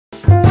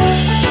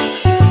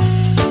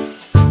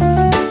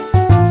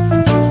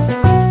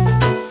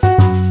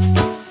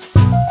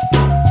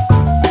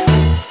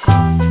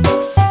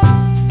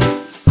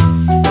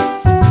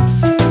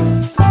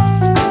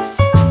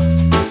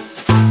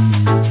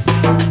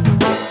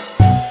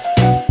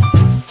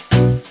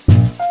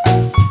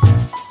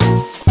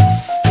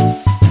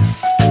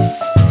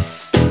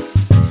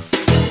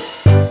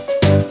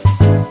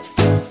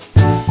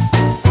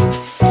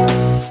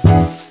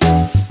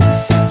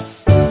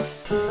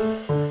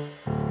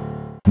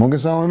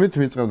მოგესალმებით,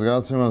 ვიწყებთ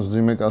გადაცემას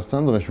მძიმე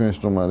კაცთან. დღეს ჩვენი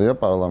სტუმარია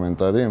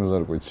პარლამენტარი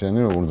ემზარ კვიციანი,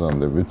 როგორ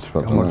გრძანდებით?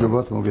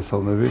 გამარჯობათ,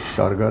 მოგესალმებით,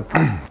 კარგად.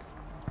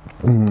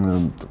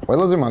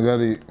 ყველაზე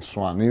მაგარი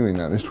სვანი ვინ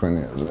არის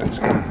თქვენი აზრით?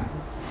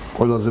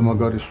 ყველაზე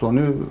მაგარი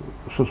სვანი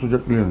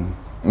სოსუჯაჭლიანი.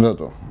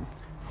 რატო?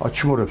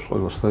 აჩმორებს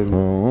ყველას და იმ.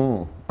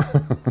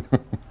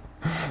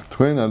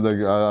 თქვენ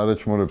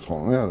არაჩმორებთ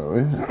ხოლმე, არა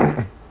ვის?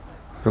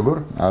 როგორ?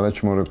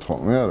 არაჩმორებთ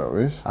ხოლმე, არა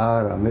ვის?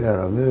 არა,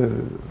 მე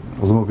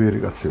ულმობიერი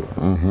კაცი ვარ.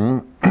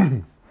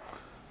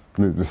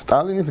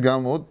 სტალინის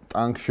გამო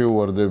ტანკ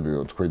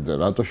შეუვარდებიო თქვენ და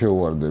რატო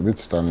შეუვარდებით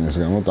სტალინის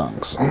გამო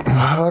ტანკს?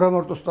 არა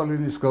მარტო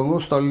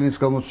სტალინის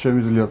გამოც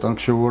შემიძლია ტანკ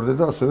შეუვარდე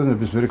და ასევე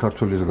ნებისმიერი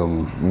ქართველის გამო.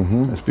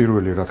 ეს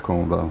პირველი რა თქმა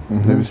უნდა.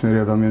 ნებისმიერი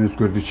ადამიანის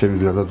გვერდით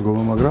შემიძლია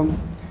დადგომა, მაგრამ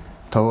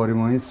თავარი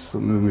მაინც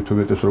მით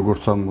უმეტეს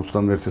როგორც ამ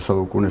 21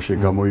 საუკუნეში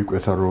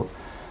გამოიკვეთა, რომ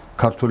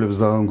ქართველებს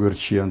ძალიან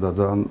გვერდშიან და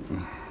ძალიან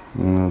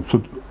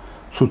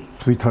ცუდ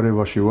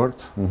ვითარებაში ვართ.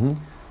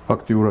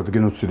 ფაქტიურად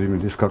გენოციდი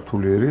მიდის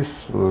ქართული ერის,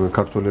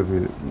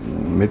 ქართველები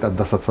მეტად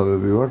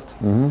დასაცავები ვართ.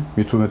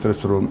 მით უმეტეს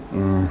რომ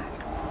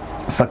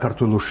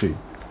საქართველოში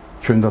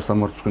ჩვენ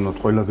დასამარცხინოთ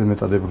ყველაზე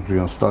მეტად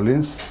ებრძვიან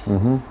სტალინს.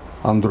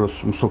 ამ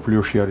დროს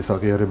მსოფლიოში არის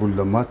აღიარებული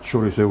და მათ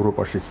შორის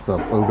ევროპაშიც და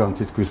ყველგან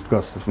თითქმის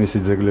დგას მისი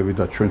ძეგლები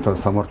და ჩვენთან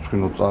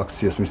სამარცხინო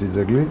აქციას მისი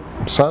ძეგლი.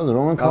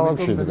 რომელ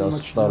ქალაქში დგას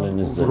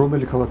სტალინის ძეგლი?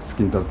 რომელი ქალაქიც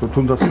გინდა,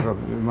 თუნდაც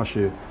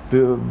მასში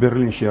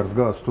ბერლინში არ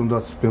დგას,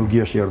 თუნდაც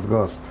ბელგიაში არ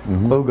დგას,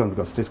 ყველგან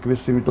დგას თითქმის,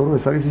 იმიტომ რომ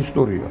ეს არის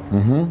ისტორია.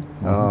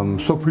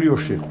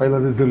 მსოფლიოში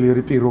ყველაზე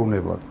ძლიერი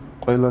პიროვნებად,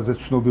 ყველაზე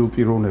ცნობილ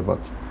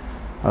პიროვნებად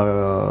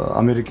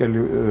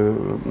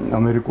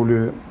ამერიკული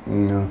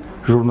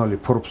ჟურნალი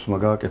Forbes-მა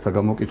გააკეთა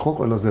გამოკითხვა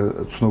ყველაზე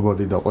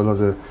ცნობადი და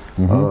ყველაზე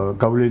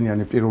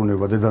გავლენიანი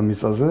პიროვნება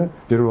დედამიწაზე.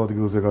 პირველ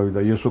ადგილზე გავიდა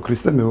იესო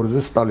ქრისტე,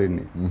 მეორეზე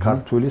სტალინი,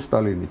 ქართველი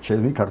სტალინი,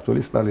 ჩემი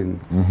ქართველი სტალინი.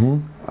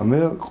 მე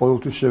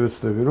ყოველთვის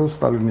შევეცდები, რომ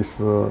სტალინის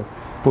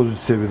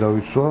პოზიციები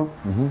დავიცვა,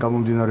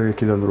 გამომდინარე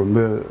იქიდან, რომ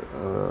მე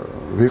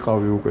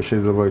ვიყავი უკვე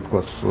შეიძლება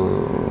ითქვას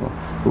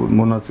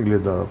მონაწილე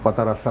და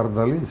პატარა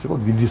სარდალი, ის იყო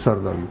დიდი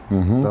სარდალი.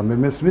 და მე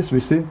მესმის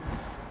მისი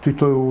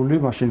თითოეული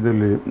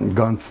მაშინდელი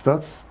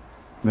განცდაც,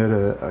 მე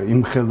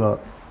იმხელა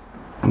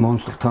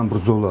მონსტრთან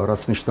ბრძოლა,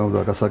 რაც ნიშნავდა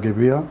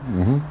გასაგებია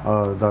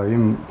და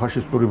იმ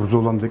ფაშისტური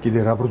ბრძოლამდე კიდე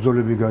რა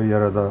ბრძოლები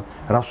გაიარა და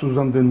რას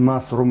უზამდნენ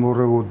მას რომ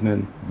მორევოდნენ,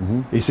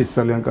 ისიც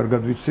ძალიან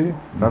კარგად ვიცი.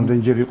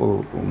 რამდენჯერ იყო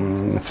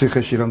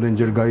ციხეში,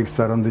 რამდენჯერ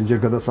გაიქცა, რამდენჯერ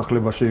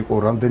გადასახლებაში იყო,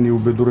 რამდენი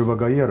უბედურება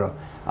გაიარა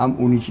ამ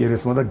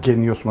უნიჭიერესმა და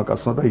გენიოსმა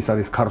კაცმა და ის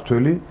არის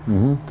ქართველი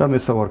და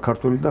მეც ვარ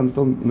ქართველი და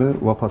ამიტომ მე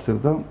ვაფასებ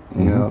და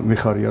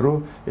მიხარია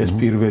რომ ეს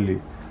პირველი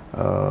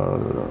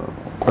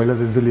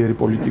ყველაზე ძლიერი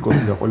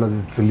პოლიტიკოსი და ყველაზე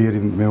ძლიერი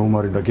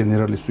მეომარი და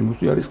გენერალის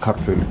სიმუსი არის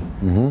ქართველი.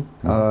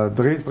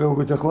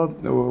 დღესდღეობით ახლა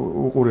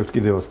უყურებთ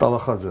კიდევ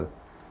სტალახაძე,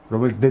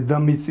 რომელიც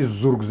დედამიწის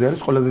ზურგზე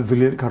არის ყველაზე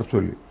ძლიერი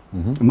ქართველი.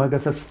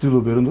 მაგასაც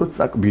ცდილობენ რომ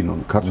წაკბინონ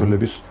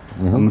ქართველების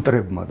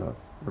მტრებმა და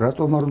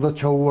რატომ არ უნდა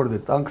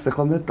ჩაუვარდეთ ტანკს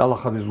ახლა მე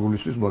სტალახაძის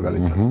გულისთვის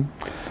მაგალითად.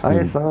 აი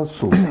ესაა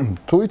სულ.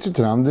 თუ იცით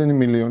რამდენი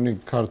მილიონი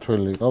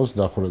ქართველი ყავს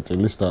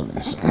დახვრეტილი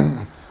სტალინს?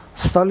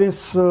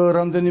 სტალინს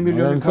რამდენი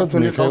მილიონი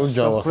ქართველი ყავს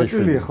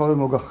დახვრეტილი, ახლა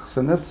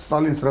მოგახსენებთ,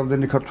 სტალინს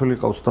რამდენი ქართველი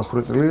ყავს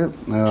დახვრეტილი,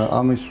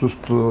 ამის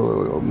ზუსტ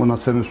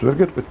მონაცემებს ვერ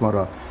გეტყვით,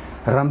 მაგრამ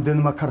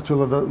რამდენმა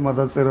ქართველმა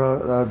დაწერა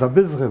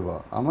დაბეზღება,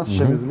 ამას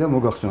შემიძლია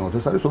მოგახსენოთ.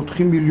 ეს არის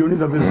 4 მილიონი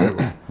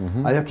დაბეზღება.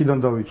 აი აქედან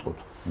დავიწყოთ.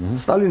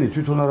 სტალინი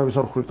თვითონ არავის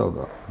არ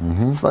ხრიტავდა.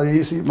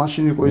 ის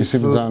მაშინ იყო ის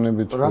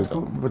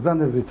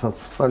ბრძანებითაც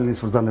სტალინის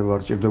ბრძანება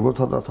არ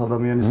ჭირდებოდა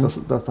ადამიანის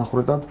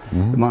დახვრეტად.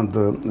 მან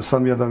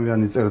 3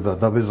 ადამიანი წერდა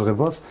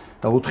დაბეზღებას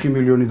და 4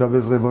 მილიონი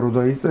დაბეზღება რო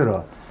დაიწერა,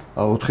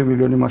 4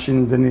 მილიონი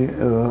მაშინდელი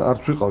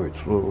არც ვიყავით,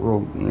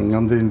 რომ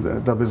ამდენი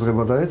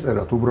დაბეზღება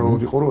დაეწერათ,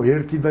 უბრალოდ იყო რომ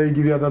ერთი და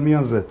იგივე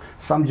ადამიანზე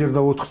 3ჯერ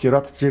და 4ჯერ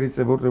 10ჯერ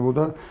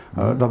იწერებოდა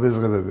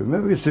დაბეზღებები. მე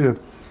ვიცი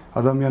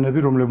ადამიანები,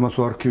 რომლებმაც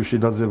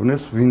არქივში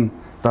დაძებნეს, ვინ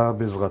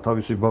დააბეზღა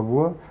თავისი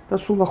ბაბუა და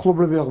სულ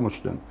ახლობლები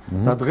აღმოჩნდნენ.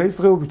 და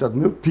დღესდღეობითად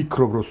მე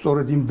ვფიქრობ, რომ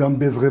სწორედ იმ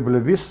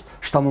დამბეზღებლების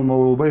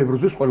შთამომავლობა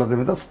ებრძვის ყველაზე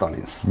მეტად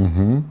სტალინს.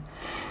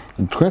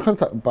 თქვენ ხართ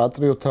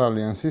პატრიოტთა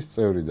ალიანსის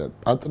წევრი და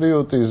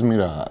პატრიოტიზმი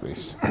რა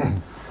არის?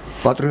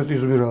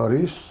 პატრიოტიზმი რა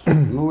არის?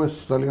 ნუ ეს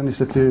ძალიან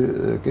ისეთი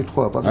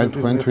კითხვაა,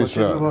 პატრიოტიზმი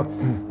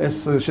ეს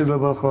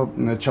შეიძლება ახლა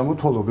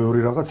ჩამოთვალო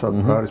ბევრი რაღაცა,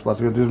 რა არის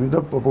პატრიოტიზმი და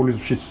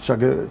პოპულიზმში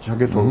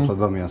ჩაგეთვალოს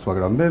ადამიანს,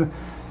 მაგრამ მე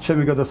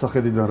ჩემი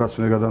გადასახედიდან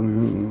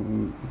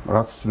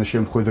რაც მე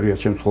შემხვედრია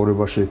ჩემ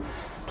ცხოვრებაში,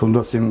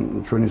 თუნდაც იმ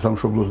ჩვენი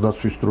სამშობლოს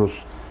დაცვის დროს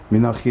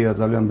მინახია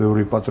ძალიან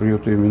ბევრი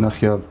პატრიოტი,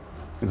 მინახია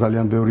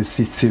ძალიან ბევრი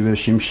სიცივე,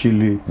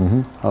 შიმშილი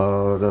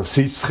და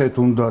სიცხე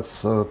თუნდაც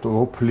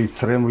ოფლი,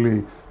 ცრემლი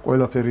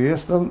ყველაფერი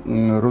ეს და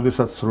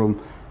როდესაც რომ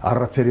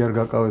არაფერი არ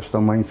გაკავებს და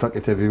მაინც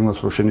აკეთებ იმას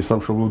რომ შენი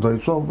სამშობლო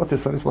დაიცვა, ალბათ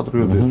ეს არის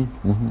პატრიოტიზმი.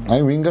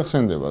 აი ვინ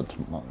გახსენდებათ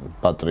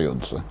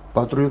პატრიოტზე?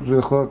 პატრიოტზე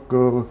ახლა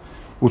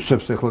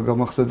უცებს ახლა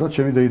გამახსენდა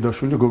ჩემი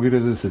დაიდაშვილი გოგი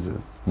რეზესიძე,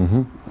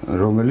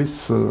 რომელიც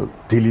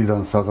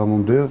დილიდან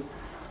საღამომდე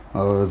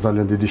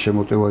ძალიან დიდი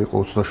შემოტევა იყო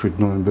 27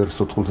 ნოემბერს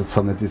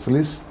 93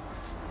 წლის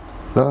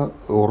და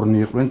ორნი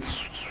იყვნენ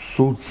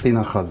სულ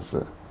წინა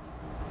ხაზზე.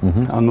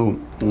 ანუ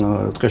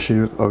დღეში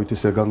ვიყავით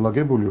ისე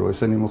განლაგებული, რომ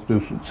ესენი მოხვდნენ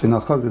წინა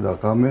ხაზზე და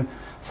ღამე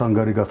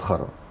სანგარი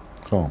გათხარა.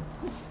 ხო.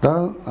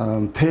 და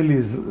მთელი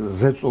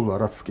ზეწოლა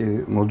რაც კი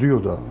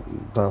მოდიოდა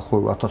და ხო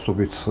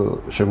ათასობით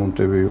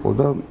შემომტევი იყო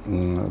და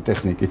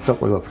ტექნიკით და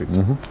ყველაფრით.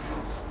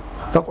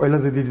 და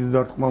ყველაზე დიდი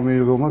დარტყმა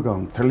მიიღო მაგამ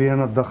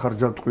მთლიანად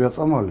დახარჯა ტყვია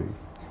წამალი.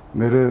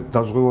 მე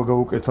დაზღვევა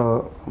გაუკეთა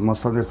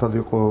მასთან ერთად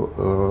იყო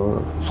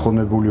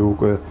ცხონებული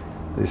უკვე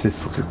ისიც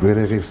ვერ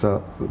ეღირსა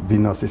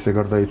ბინას ისე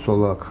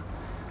გარდაიცვალა აქ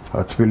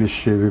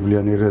თბილისში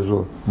ბიბლიანი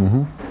რეზო.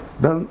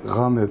 და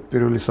ღამე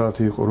პირველი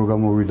საათი იყო რომ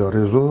გამოვიდა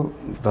რეზო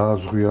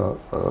დააზღვია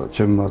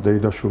ჩემმა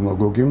დეიდაშვილმა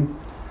გოგიმ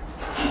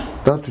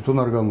და თვითონ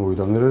არ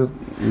გამოვიდა. მე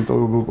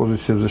მიტოვებულ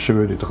პოზიციებზე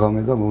შევედით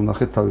ღამე და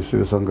მოვნახეთ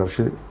თავისივე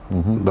სანგარში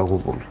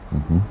დაღუპული.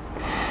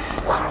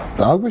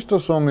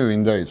 აგვისტოს ომი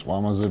ვინ დაიწყო?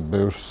 ამაზე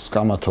ბევრს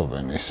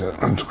კამათობენ ისე.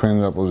 თქვენ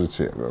რა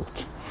პოზიცია გაქვთ?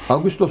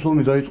 აგვისტოს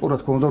ომი დაიწყო რა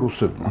თქმა უნდა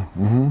რუსებმა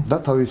და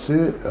თავისი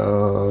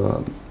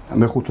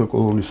მეხუთე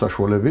კოლონის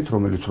საშუალებით,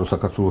 რომელიც რო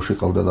საქართველოში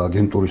ყავდა და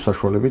აგენტურის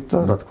საშუალებით და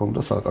რა თქმა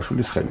უნდა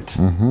სააკაშვილის ხელით.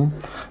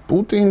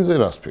 პუტინზე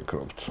რას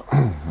ფიქრობთ?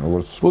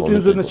 როგორც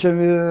პუტინზე მე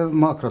ჩემი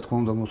მაქვს რა თქმა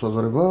უნდა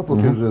მოსაზრება,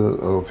 პუტინზე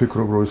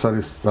ფიქრობ რომ ეს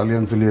არის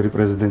ძალიან ძლიერი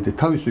პრეზიდენტი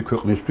თავისი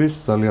ქვეყნისთვის,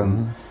 ძალიან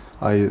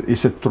აი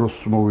ისეთ დროს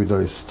მოვიდა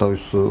ის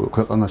თავის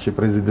ქვეყანაში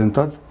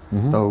პრეზიდენტად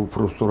და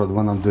უფრო სწორად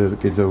მანამდე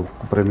კიდევ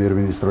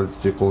პრემიერ-მინისტრად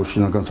იყო,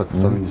 შინაგან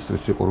საქმეთა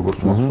მინისტრიც იყო როგორც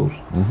მახსოვს.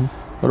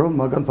 რომ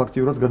მაგან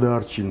ფაქტიურად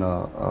გადაარჩინა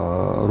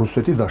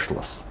რუსეთი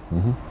დაშლას.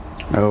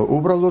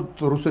 უბრალოდ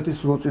რუსეთის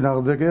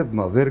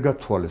მოწინააღმდეგეებმა ვერ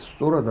გათვალეს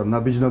სწორად და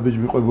ნაბიჯ-ნაბიჯ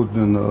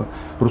მიყვებოდნენ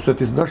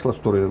რუსეთის დაშლას,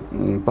 თორე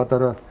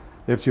პატარა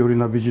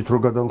 1-2 ნაბიჯით რო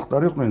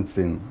გადამხტარიყვნენ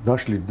წინ,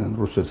 დაშლიდნენ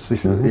რუსეთს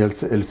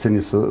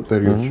ელცინის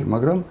პერიოდში,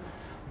 მაგრამ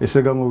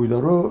ესე გამოვიდა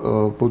რომ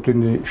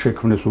პუტინი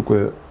შექმნეს უკვე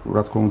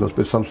რა თქმა უნდა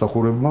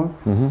სპეცსამსახურებმა,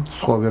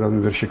 სხვა ვერავინ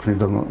ვერ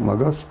შექმნიდა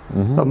მაგას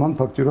და მან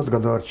ფაქტიურად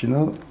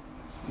გადაარჩინა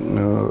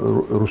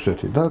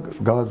რუსეთი და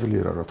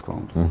გააძლიერა რა თქმა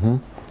უნდა.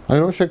 აი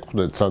რო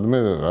შეგხვდეთ სადმე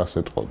რას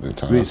ეტყოდით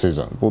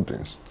ასიზან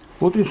პუტინს?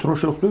 პუტინს რო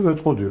შევხვდი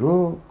ვეტყოდი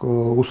რომ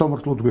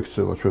უსამართლოდ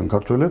გვექცევა ჩვენ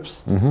ქართველებს.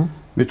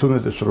 მით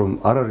უმეტეს რომ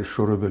არ არის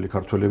შორებელი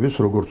ქართველების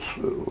როგორც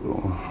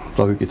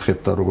დავიკითხეთ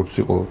და როგორც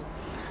იყო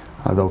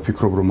და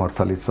ვფიქრობ რომ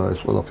მართალიცაა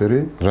ეს ყველაფერი.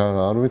 რა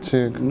არ ვიცი.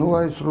 ნუ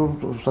აი ეს რომ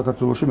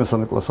საქართველოში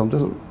მესამე კლასამდე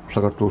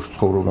საქართველოში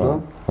ცხოვრობდა.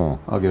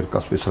 აგერ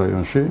კასპიის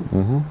რაიონში.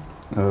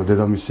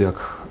 დედამისი აქ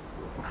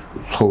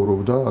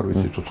ცხოვრობდა, არ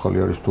ვიცი ცოცხალი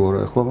არის თუ არა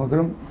ახლა,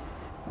 მაგრამ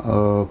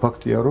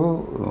ფაქტია რომ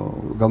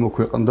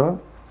გამოქვეყნდა,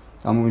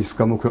 ამის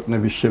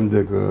გამოქვეყნების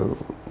შემდეგ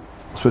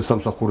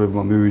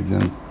სპეცსამსახურებმა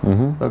მივიდნენ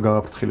და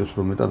გააფრთხილეს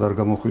რომ მეტად არ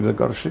გამოხვიდე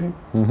კარში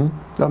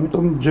და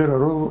ამიტომ ჯერა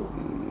რომ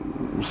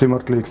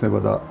სიმართლე იქნება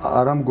და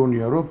არ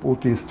ამგონია რომ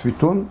პუტინს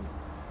თვითონ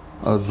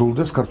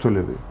ზულდეს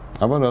ქართველები.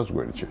 აბა რას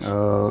გვერდჩის?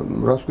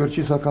 რას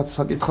გვერდჩის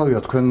საკითხავია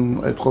თქვენ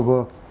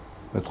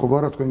ეთყობა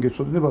რა თქვენ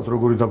გეცოდინებათ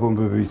როგორი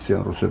დაბომბები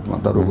იციან რუსებმა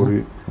და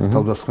როგორი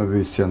თავდასხმები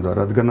იციან და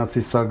რადგანაც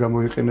ის არ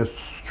გამოიყენეს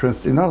ჩვენს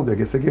წინააღმდეგ,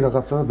 ესე იგი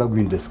რაღაცა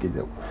დაგვინდეს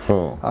კიდევ.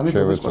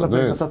 ამიტომ ეს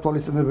ყველაფერი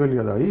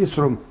გასათვალისწინებელია და ის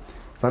რომ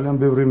ძალიან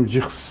ბევრი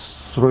მჯიხს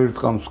რო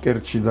ირტყამს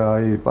კერჩი და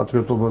აი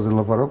პატრიოტობაზე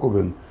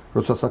ლაპარაკობენ,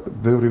 როცა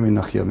ბევრი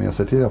მინახია მე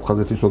ასეთი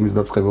აფხაზეთის ომის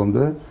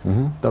დაწყებამდე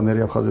და მე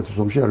აფხაზეთის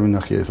ომში არ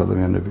მინახია ეს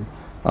ადამიანები.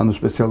 ანუ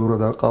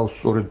სპეციალურად არ ყავს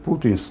სწორედ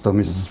პუტინს და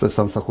მის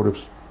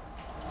სპეცსამსახურებს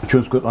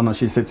ჩვენს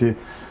ქვეყანაში ისეთი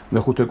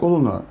მეხუთე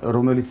კოლონა,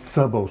 რომელიც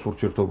ძაბავს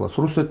ურთიერთობას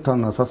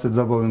რუსეთთანაც, ასე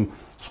ძაბავენ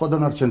სხვა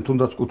დანარჩენ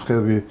თუნდაც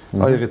კუთხეები,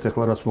 აიღეთ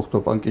ახლა რაც მოხდა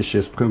პანკისში,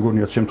 ეს თქვენ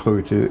გონიათ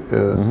შემთხვევითი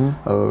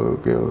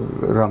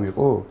რამ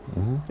იყო?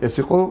 ეს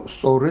იყო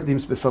სწორედ იმ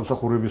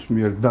სპეცსამსახურების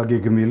მიერ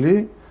დაგეგმილი,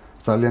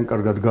 ძალიან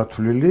კარგად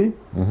გათვლილი,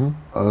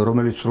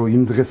 რომელიც რო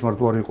იმ დღეს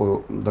მარტო არ იყო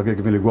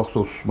დაგეგმილი,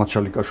 გვახსოვს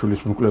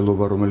მაჩალიკაშვილის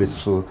მკვლელობა, რომელიც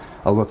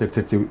ალბათ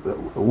ერთ-ერთი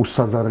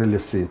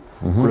უსაზარელესი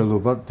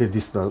მკვლელობა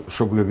დედის და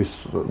მშობლების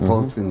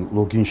თვალწინ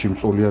ლოგინში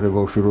მწოლიარე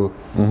ბავშვი რო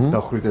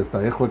დახვრიტეს და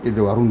ეხლა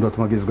კიდევ არ უნდათ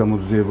მაგის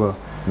გამოძიება.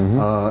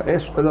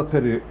 ეს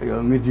ყველაფერი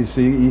მიდის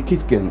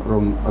იქითკენ,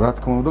 რომ რა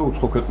თქმა უნდა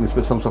უცხო ქვეყნის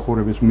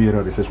სპეცსამსახურების მიერ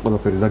არის ეს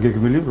ყველაფერი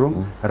დაგეგმილი, რომ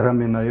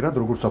რამენაირად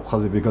როგორც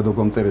აფხაზები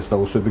გადაგვამტერეს და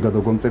ოსები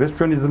გადაგვამტერეს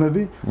ჩვენი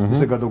ძმები,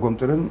 ისე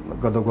გადაგვამტერონ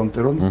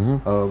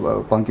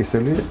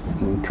პანკისელი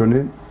ჩვენი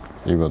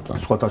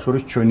სხვათა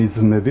შორის ჩვენი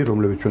ძმები,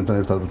 რომლებიც ჩვენთან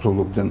ერთად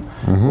ბრძოლობდნენ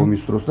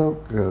ომის დროს და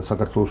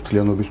საქართველოს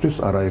მთლიანობისთვის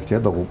არაერთია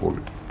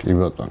დაღუპული. კი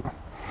ბატონო.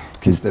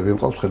 ქისტები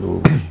მყავს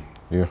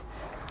ხედულობაში.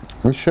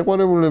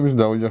 შეყვარებულების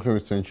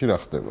დაოჯახების ცენტრში რა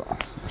ხდება?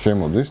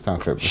 შემოდის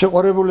თანხები?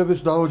 შეყვარებულების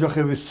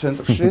დაოჯახების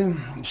centrში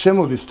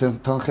შემოდის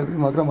თანხები,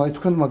 მაგრამ აი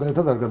თქვენ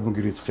მაგალითად არ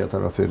გადმოგირიცხიათ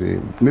არაფერი.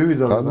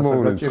 მივიდა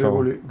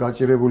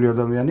გაჭირებული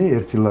ადამიანი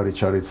 1 ლარი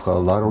ჩარიცხა,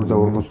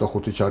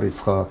 2.45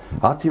 ჩარიცხა,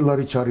 10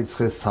 ლარი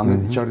ჩარიცხეს,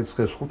 13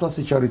 ჩარიცხეს,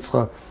 500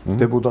 ჩარიცხა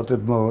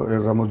დეპუტატებმა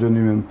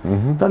რამოდენიმე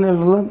და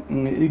ნელა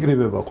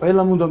იგრიბება.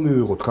 ყველამ უნდა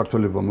მივიღოთ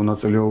ქართველებმა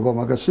მონაწილეობა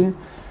მაგაში.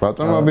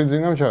 ბატონმა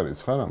ბიძინამ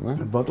ჩარიცხა რამე?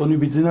 ბატონი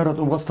ბიძინა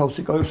რატომღაც თავს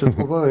იკავებს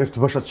ეთქობა ერთ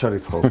ბაშად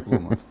ჩარიცხავს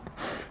კლომად.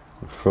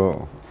 ხო.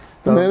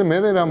 მე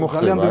რა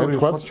მოხდება,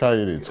 თქვა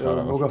ჩაირიცხა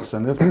რაღაც.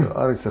 მოგახსენებთ,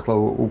 არის ახლა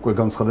უკვე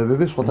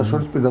განცხადებები, სხვათა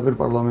შორის პირდაპირ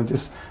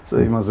პარლამენტის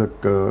იმაზე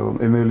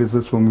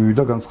ემეილზეც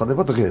მომივიდა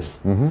განცხადება დღეს,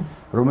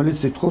 რომელიც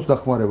ითხოვს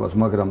დახმარებას,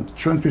 მაგრამ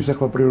ჩვენთვის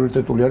ახლა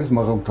პრიორიტეტული არის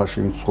მაღალმთაში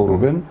ვინც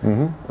ცხოვრობენ,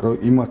 რომ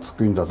იმათ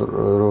გვინდა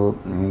რომ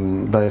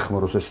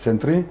დაეხმაროს ეს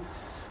ცენტრი.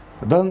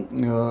 და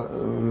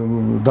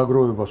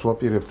დაგროვებას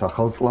ვაპირებთ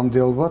ახალწლამდე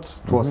ალბათ,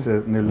 თუ ასე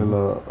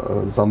ნელ-ნელა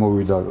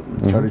დამოვიდა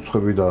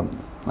ჩარიცხვები და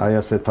აი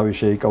ასე თავი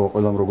შეიკავა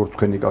ყველამ როგორც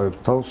თქვენ იკავებთ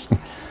თავს,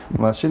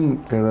 მაშინ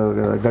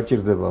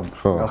გაჭირდება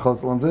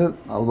ახალწლამდე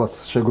ალბათ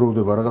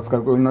შეგროვდება რაღაც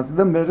გარკვეული ნაწილი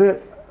და მე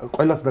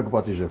ყველას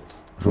დაგპატიჟებთ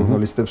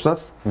ჟურნალისტებსაც,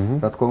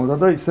 რა თქმა უნდა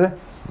და ისე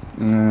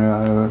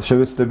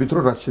შევეცდებით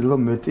რომ რაც შეიძლება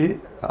მეტი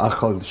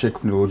ახალ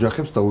შექმნილ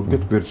ოჯახებს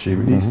დაუდგეთ გვერდში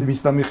ის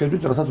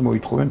დამიხედვით რასაც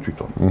მოითხოვენ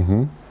თვითონ.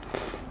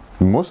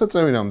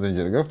 მოსაწევი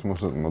რამდენჯერ გაქვთ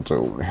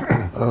მოწეული?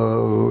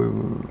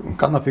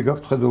 კანაფი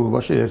გაქვთ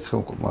ხედულობაში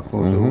ერთხელ მაქვს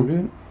მოწეული,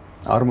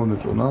 არ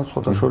მომეწონა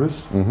სხვათა შორის.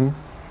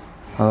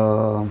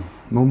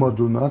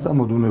 მომადუნა და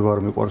მოდუნება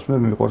არ მიყვარს, მე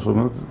მიყვარს რომ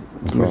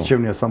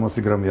მირჩევნია 300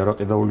 გრამი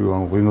არაყი დავლიო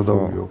ან ღვინო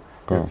დავლიო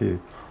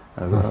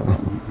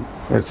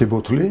ერთი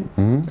ბოთლი,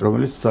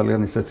 რომელიც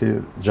ძალიან ისეთი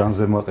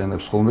ჯანზე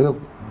მაყენებს ხოლმე და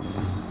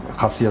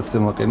ხასიათზე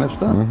მაყენებს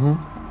და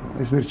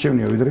ის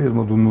მირჩევნია ვიდრე ეს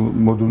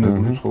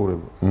მოდუნებული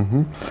ცხოვრება.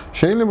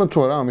 შეიძლება თუ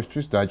არა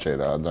ამისთვის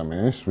დაჭერა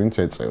ადამიანის, ვინც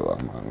ეწევა.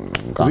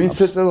 ვინც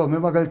ეწევა, მე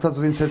მაგალითად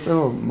ვინც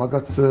ეწევა,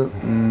 მაგათ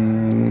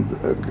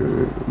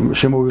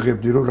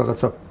შემოვიღებდი რომ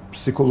რაღაცა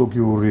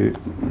ფსიქოლოგიური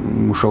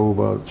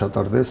მუშაობა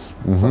ჩატარდეს,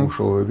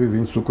 სამუშაოები,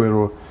 ვინც უკვე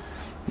რომ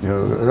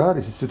რა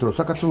არის იცით რომ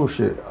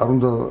საქართველოში არ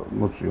უნდა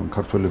მოწიონ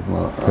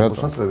ქართველებმა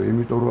მოსაწევი,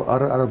 იმიტომ რომ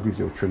არ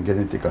გვიგებთ ჩვენ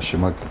გენეტიკაში,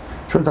 მაგ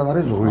ჩვენთან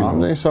არის ღვინო.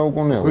 ამდენი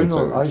საუკუნეა ღვინო,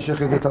 აი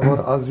შეხედეთ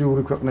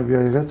აზიური ქვეყნები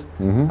აიღეთ,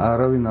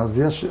 არავინ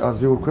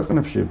აზიურ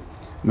ქვეყნებში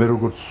მე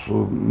როგორც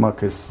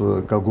მაქვს ეს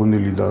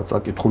გაგონილი და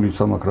წაკითხულიც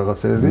მაქვს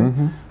რაღაცეები,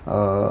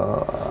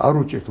 არ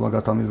უჭირთ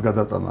მაგათ ამის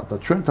გადატანა და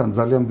ჩვენთან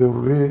ძალიან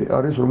ბევრი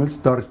არის რომელიც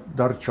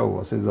დარჩაო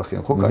ასე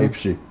ეძახიან, ხო,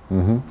 კაიფში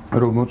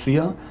რომ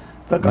მოწია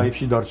და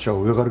კაიფში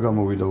დარჩაო, ვეღარ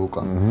გამოვიდა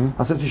უკან.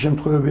 ასეთი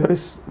შემთხვევები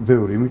არის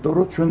ბევრი, იმიტომ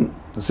რომ ჩვენ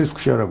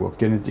სისხლში არ აგვაქვს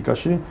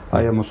გენეტიკაში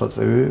აი ამ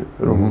მოსაწევი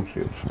რომ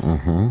მოწიოთ.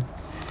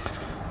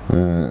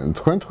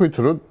 თქვენ თქვით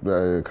რომ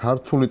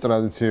ქართული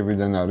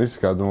ტრადიციებიდან არის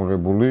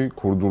გადმოღებული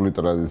ქურდული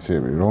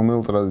ტრადიციები,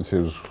 რომელ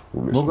ტრადიციებს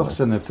გულისხმობთ?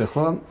 მოგახსენებთ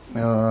ახლა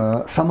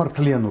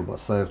სამართლიანობა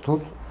საერთოდ,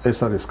 ეს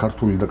არის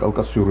ქართული და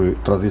კავკასიური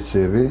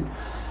ტრადიციები.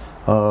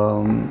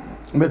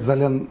 მე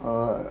ძალიან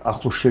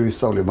ახლოს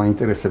შევისწავლე,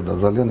 მაინტერესებდა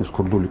ძალიან ეს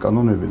ქურდული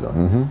კანონები და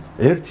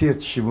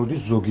ერთ-ერთში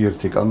მოდის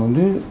ზოგიერთი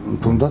კანონი,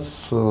 თუნდაც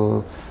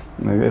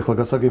ეხლა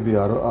გასაგებია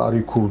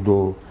არი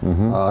ქურდო,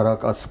 არა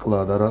კაცკლა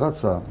და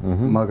რაღაცა,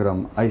 მაგრამ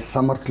აი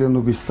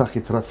სამართლიანობის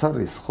სახით რაც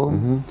არის, ხო?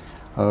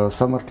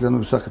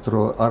 სამართლიანობის სახით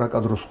რომ არა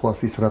კადროს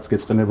ხვალს ის რაც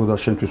გეწყენებოდა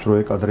შენთვის რო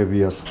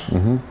ეკადრებიათ.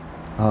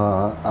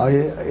 აი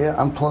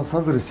ამ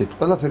თვალსაზრისით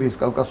ყველაფერი ის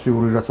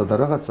კავკასიური რაცა და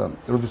რაღაცა,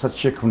 როდესაც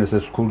შექმნეს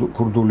ეს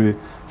ქურდული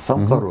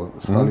სამყარო,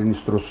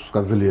 სტალინის დროს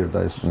გაძლიერდა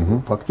ეს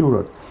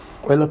ფაქტიურად,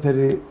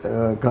 ყველაფერი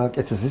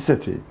გააკეთეს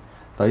ისეთი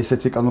და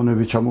ისეთი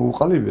კანონები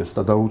ჩამოუყალიბეს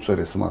და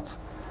დაუწერეს მათ,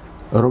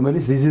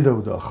 რომელიც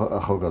იზიდავდა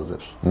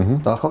ახალგაზრდებს.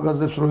 და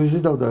ახალგაზრდებს რო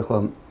იზიდავდა, ახლა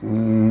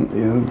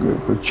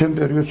ჩემ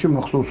პერიოდში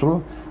მახსოვს რომ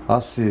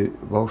 100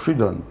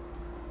 ბავშვიდან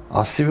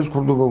 100-ს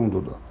ქურდობა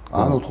უნდოდა.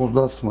 ან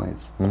 90-ს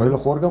მაინც. ყველა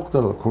ხო არ გამხდა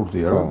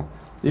ქურდია რა.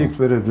 იქ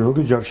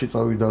ზოგი ჯარში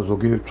წავიდა,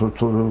 ზოგი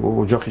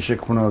ოჯახი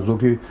შექმნა,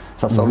 ზოგი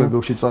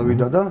სასწავლებელში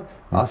წავიდა და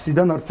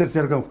 100-დან არც ერთი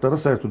არ გამხდა რა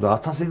საერთოდ და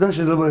 1000-დან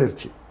შეიძლება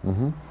ერთი.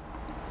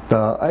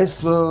 და ეს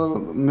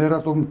მე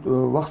რატომ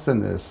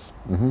ვახსენე ეს?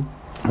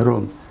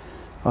 რომ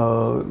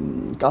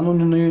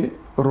კანონი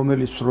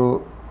რომელიც რომ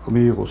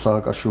მიიღო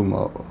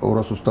სააკაშვილმა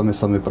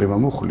 223 პრიმა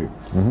მუხლი,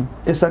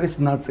 ეს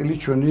არის ნაწილი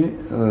ჩვენი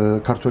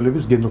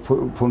ქართველების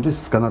გენოფონდის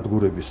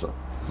განადგურებისა.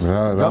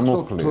 რა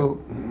მუხლი?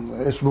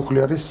 ეს მუხლი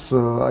არის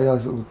აი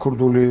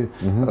ქურდული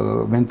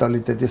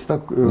მენტალიტეტის და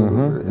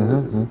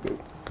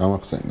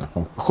გამახსენდა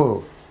ხო? ხო,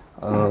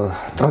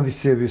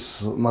 ტრადიციების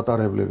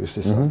მატარებლების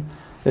ისა.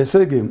 ესე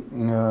იგი,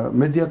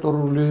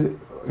 მედიატორული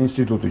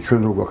ინსტიტუტი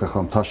ჩვენ რო გვაქვს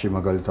ახლა მთაში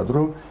მაგალითად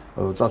რომ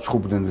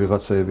წაჩხუბდნენ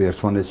ვიღაცები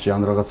ერთმანეთში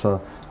ან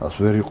რაღაცას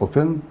ვერ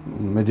იყოფენ,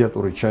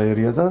 მედიატორი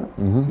ჩაერია და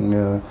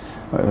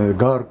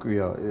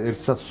გაარკვია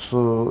ერთსაც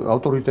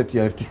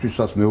ავტორიტეტია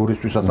ერთისთვისაც,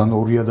 მეორისთვისაც, ან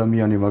ორი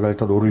ადამიანი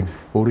მაგალითად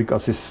ორი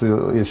კაცის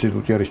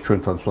ინსტიტუტი არის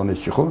ჩვენთან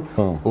სვანეთში, ხო?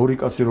 ორი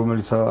კაცი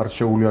რომელიც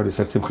არჩეული არის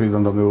ერთი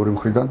მხრიდან და მეორე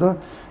მხრიდან და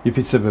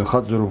იფიცებენ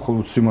ხატზე რომ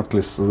მხოლოდ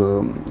სიმართლეს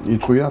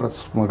იტყვია, რაც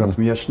მაგათ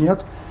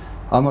მიაშნიათ.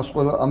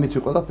 ამით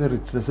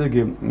ყველაფერით, ესე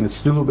იგი,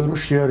 ცდილობენ რომ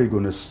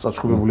შეარიგონ ეს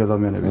წაჩხუბებული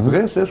ადამიანები.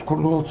 დღეს ეს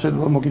ქურდულად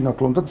შეიძლება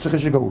მოგინაკლონ და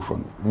ციხეში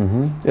გაუშვან.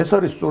 ეს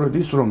არის სწორედ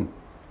ის, რომ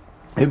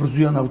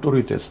ებრძვიან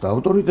ავტორიტეტს და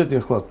ავტორიტეტი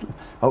ახლა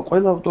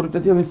ყველა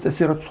ავტორიტეტია ვინც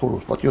წესიერად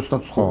ცხოვრობს,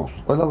 პატიოსნად ცხოვრობს.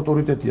 ყველა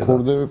ავტორიტეტია.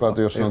 ქურდები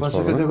პატიოსნად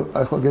ცხოვრობენ.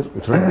 ახლა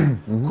გეტყვით რა.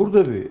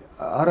 ქურდები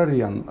არ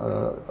არიან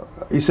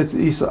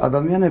ის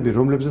ადამიანები,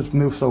 რომლებზეც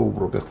მე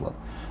ვსაუბრობ ახლა.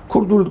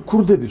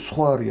 ქურდები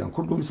სხვა არიან,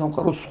 ქურდული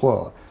სამყარო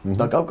სხვაა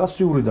და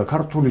კავკასიური და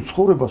ქართული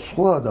ცხოვრება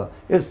სხვაა და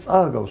ეს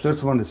წააგავს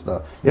ერთმანეთს და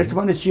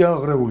ერთმანეთში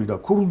აღრეული და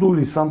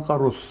ქურდული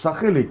სამყაროს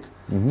სახელით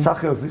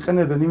სახელს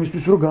იყენებენ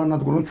იმისთვის, რომ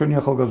გაანადგურონ ჩვენი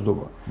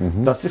ახალგაზრდობა.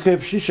 და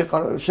ციხეებში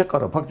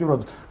შეყარა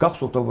ფაქტურად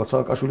გახსოვთ ალბათ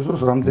სააკაშვილის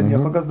დროს რამდენი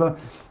ახალგაზრდა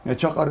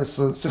ჩაყარეს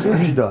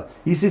ციხეებში და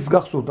ისიც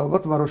გახსოვთ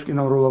ალბათ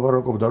მაროშკინამ რო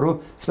ლაპარაკობდა, რომ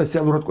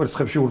სპეციალურად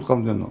კვერცხებში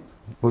ურტყამდნენო.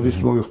 ბოდის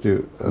მოვიხდი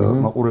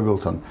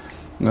მაყურებელთან.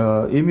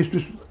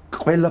 იმისთვის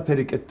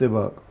ყველაფერი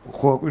კეთდება,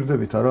 ხო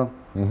აკვირდებით არა?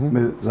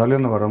 მე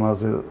ძალიან ვარ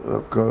ამაზე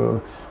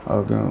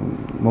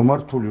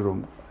მომართული, რომ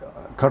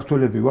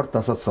ქართველები ვართ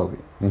დასაცავი.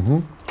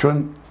 ჩვენ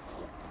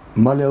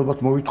მალე ალბათ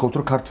მოვითხოვთ,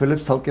 რომ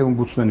ქართველებს ცალკე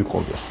ომბუდსმენი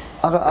ყოლდეს.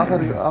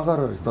 აღარ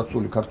არის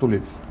დაცული ქართული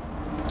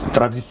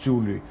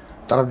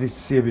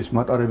ტრადიციების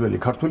მატარებელი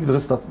ქართველი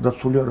დღეს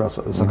დაცულია რა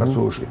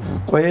საქართველოში.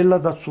 ყველა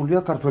დაცულია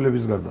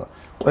ქართველების გარდა.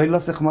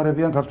 ყველას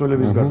ეხმარებიან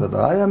ქართველების გარდა და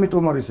აი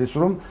ამიტომ არის ეს,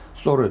 რომ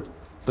სწორედ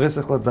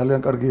დღეს ახლა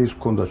ძალიან კარგი ის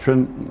გქონდა ჩვენ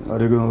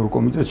რეგიონალურ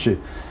კომიტეტში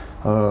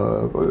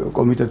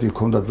კომიტეტი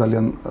ჰქონდა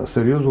ძალიან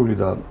სერიოზული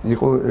და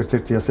იყო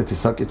ერთ-ერთი ასეთი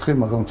საკითხი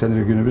მაღალმთიანი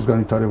რეგიონების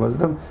განვითარებაზე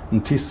და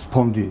მთის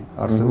ფონდი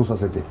არსებობს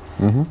ასეთი.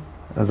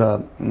 და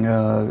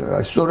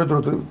სწორედ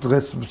რომ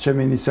დღეს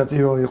ჩემი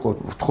ინიციატივა იყო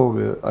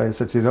ვთხოვე აი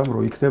ესეთი რამ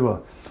რომ იქნება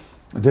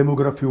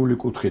დემოგრაფიული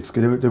კუთხით,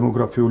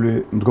 დემოგრაფიული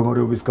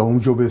მდგომარეობის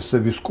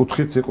გაუმჯობესების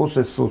კუთხით იყოს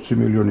ეს 20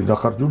 მილიონი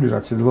დახარჯული,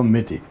 რაც შეიძლება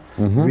მეტი.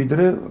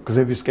 ვიდრე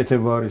გზების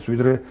კეთება არის,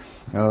 ვიდრე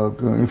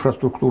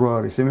ინფრასტრუქტურა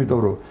არის, იმიტომ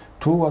რომ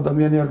თუ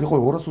ადამიანი არ გიყო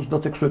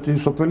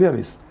 236 სოფელი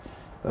არის,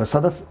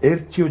 სადაც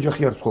ერთი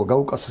ოჯახი არ ცხოვრობს,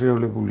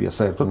 გაუკაცრიელებულია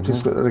საერთოდ მთის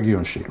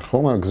რეგიონში. ხო,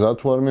 მაგრამ გზა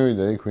თუ არ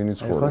მივიდა იქ ვინიც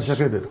ცხოვრობს. ახლა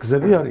შეხედეთ,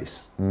 გზები არის.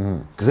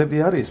 გზები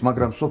არის,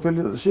 მაგრამ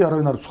სოფელში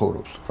არავინ არ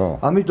ცხოვრობს.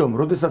 ამიტომ,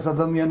 როდესაც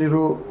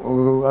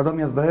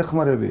ადამიანს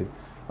დაეხმარები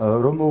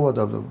რომ მოვა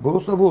და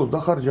ბოლოს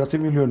დახარჯა 10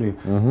 მილიონი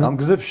ამ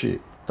გზებში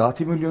და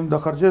 10 მილიონი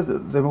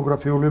დახარჯა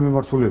დემოგრაფიული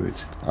მიმართულებით.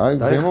 აი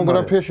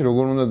დემოგრაფიაში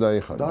როგორ უნდა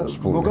დაიხარჯოს?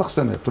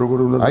 მოგახსენებთ როგორ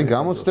უნდა აი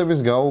გამოცდების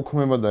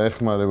გაუქმება და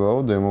ეხმარებაო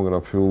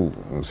დემოგრაფიულ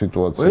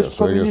სიტუაციას. ეს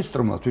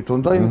მინისტრმა თვითონ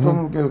და იმიტომ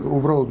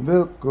უბრალოდ მე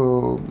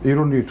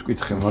ირონიით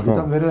ვკითხე,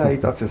 მაგრამ მე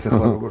აიტაცეს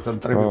ახლა როგორც ამ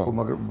ტრები ხო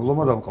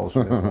ბლომა დამყავს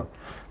მე ახლა.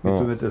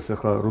 მithumet ეს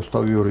ახლა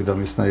რუსთავიორი და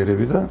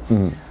მისნაირები და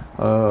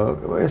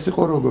ეს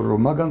იყო როგორ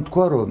რომ მაგან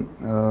თქვა რომ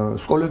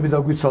სკოლები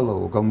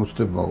დაგვიცალაო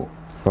გამოცდებაო.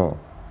 ხო.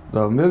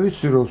 და მე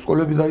ვიცი რომ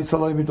სკოლები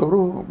დაიცალა იმიტომ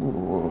რომ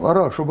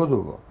არა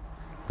შობადობა.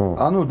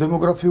 ანუ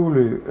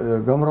დემოგრაფიული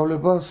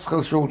გამრავლებას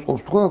ხელს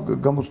შეუწყობს თქვა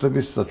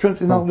გამოცდებისა. ჩვენ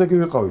წინააღმდეგი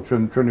ვიყავით,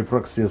 ჩვენი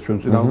ფრაქცია ჩვენ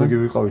წინააღმდეგი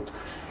ვიყავით.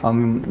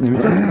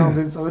 იმიტომ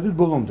წინააღმდეგი წავედით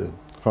ბოლომდე.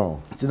 ხო.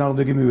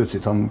 წინააღმდეგი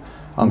მივეცით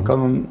ამ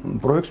კანონ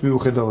პროექტს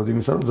მიუხედავად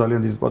იმისა, რომ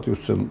ძალიან დიდ პატივს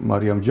ვცემ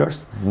მარიამ ჯარს,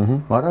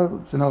 მაგრამ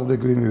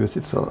წინააღმდეგი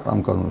მივეცით ამ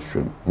კანონს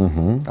ჩვენ.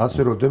 ასე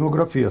რომ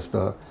დემოგრაფიას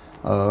და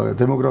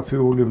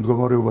დემოგრაფიული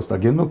მდგომარეობას და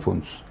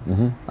გენოფონდს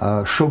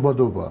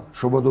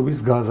შობადობის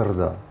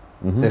გაზრდა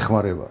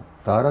ეხმარება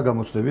და არა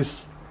გამოცდების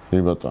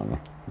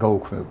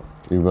გაუქმება.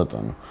 კი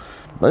ბატონო.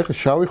 აი ხა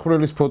შავი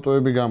ხვრელის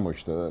ფოტოები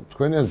გამოჩნდა და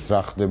თქვენი აზრით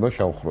რა ხდება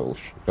შავ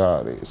ხვრელში? რა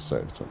არის ეს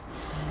საერთოდ?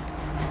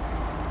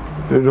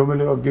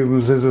 რომელი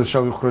ზეზე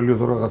შავი ხვრელიო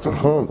თუ რაღაცა?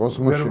 ხო,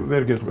 კოსმოსში.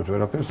 ვერ გეტყვით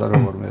ვერაფერს, არა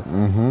ვარ მე.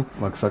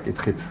 მაგ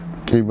საკითხით.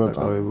 კი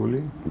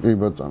ბატონო. კი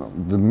ბატონო.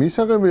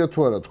 მისაღებია თუ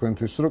არა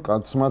თქვენთვის რომ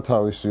კაცმა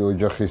თავისი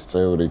ოჯახის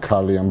წევრი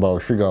ქალი ან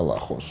ბავშვი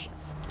გალახოს?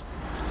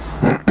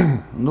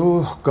 ნუ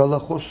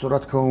გალახოს რა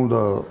თქმა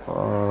უნდა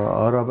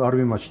არ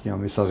მიმაჩნია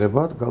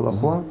მისაღებად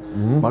გალახვა,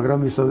 მაგრამ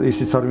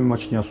ისიც არ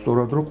მიმაჩნია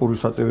სწორად რომ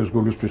ყურის აწევის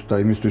გულისთვის და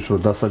იმისთვის რომ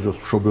დასაჯოს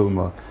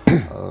მშობელმა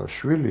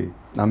შვილი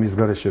ამის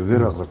გარეშე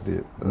ვერ აღზრდი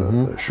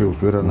შვილს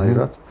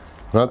ვერანაირად.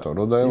 რატო?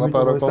 რო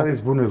დაელაპარაკო? ეს არის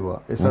ბუნება.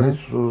 ეს არის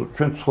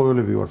ჩვენ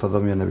ცხოველები ვართ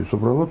ადამიანები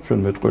უბრალოდ, ჩვენ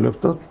მეტყველებთ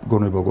და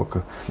გონება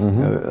გვაქვს.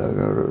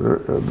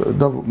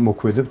 და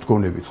მოქმედებთ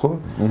გონებით, ხო?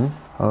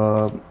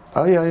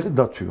 აი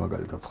დათვი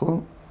მაგალითად, ხო?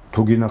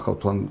 თუ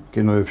გინახავთ ან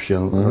კინოებში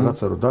ან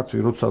რაღაცა რომ დათვი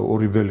როცა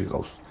ორი ბელი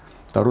ყავს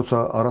და როცა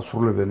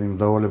არასრულებენ იმ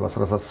დავალებას,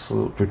 რასაც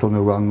თვითონ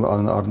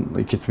ან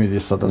იქით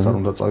მიდის, სადაც არ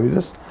უნდა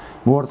წავიდეს,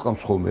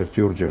 მოარტყამს ხოლმე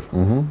ერთი-ორჯერ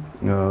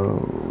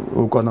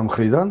უკანა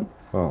მხრიდან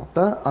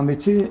და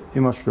ამითი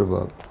იმაშრება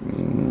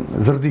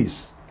ზრდის,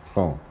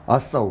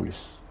 ასწავლის.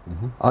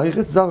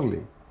 აიღეთ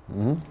ძაღლი.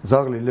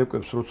 ძაღლი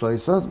ლეკვებს როცა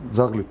ისა,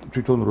 ძაღლი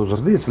თვითონ რო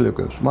ზრდის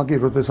ლეკვებს, მაგრამ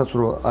როდესაც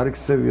რო არ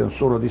იქცევიან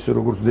სწორად ისე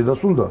როგორც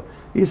დედას უნდა,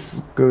 ის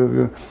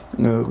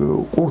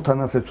ყურთან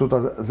ასე ცოტა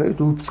ზედ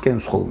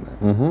უწკენს ხოლმე.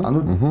 ანუ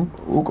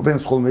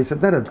უკბენს ხოლმე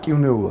ისეთნაირად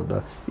ტკივნეულად და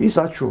ის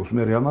აჩვევს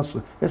მე ამას.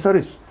 ეს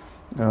არის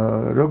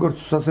როგორც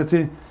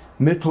ასეთი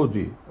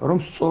მეთოდი, რომ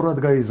სწორად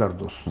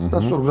გაიზარდოს და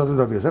სწორ გზაზე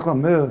დადგეს. ახლა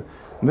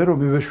მე რომ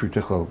მივეშვით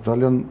ახლა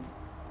ძალიან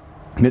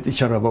მეტი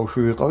ჩარა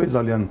ბავშვი ვიყავი,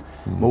 ძალიან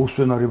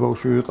მოუსვენარი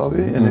ბავშვი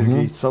ვიყავი,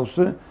 ენერგიით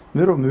სავსე,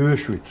 მე რომ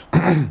მივეშვით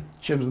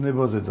ჩემს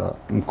ნებაზე და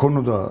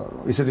მქონოდა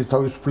ისეთი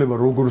თავისუფლება,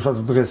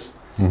 როგორსაც დღეს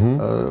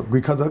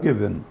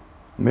გვიქადაგებენ,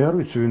 მე არ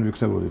ვიცი ვინ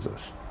ვიქნებოდი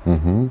დღეს.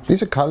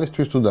 ისე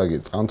ქალისთვის თუ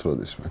დაგიწყანთ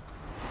როდისმე?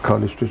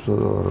 ქალისთვის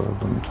არ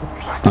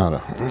დამიწევს.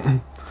 არა.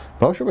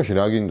 ბავშვობაში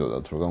რა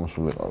გინდოდათ რომ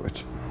გამოსულიყავით?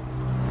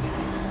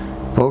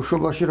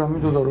 ბავშვობაში რა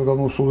მინდოდა რომ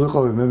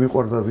გამოსულიყავი, მე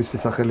მიყვარდა ვისი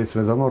სახელიც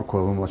მე დამარქვა,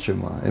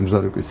 მომაჩემა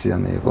ემზარი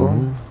კვიციანი იყო.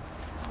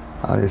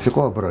 აი ეს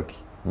იყო აბრაგი.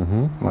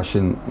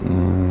 მაშინ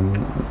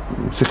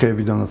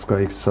ციხეებიდანაც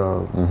გაიქცა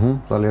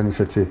ძალიან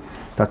ისეთი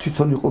და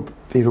თვითონ იყო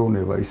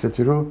პიროვნება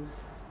ისეთი რომ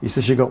ისე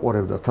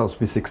შეგაყვარებდა თავს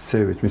მისი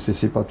ქცევით, მისი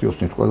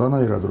სიპატიოსნით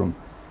ყველანაირად რომ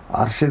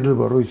არ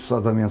შეიძლება რომ ის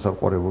ადამიანს არ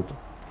ყვარებოდა.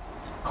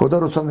 ხო და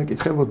როცა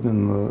მეკითხებოდნენ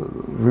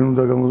ვინ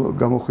უნდა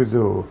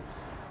გამოხვიდეო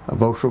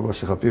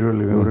ბავშვობაში ხა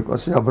პირველი მეორე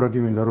კლასი აბრაგი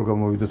მინდა რომ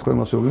გამოვიდე თქვენ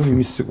მასეულობენ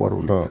იმის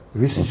სიყვარულით.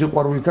 ვისი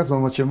სიყვარულითაც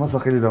მამაჩემმა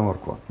სახელი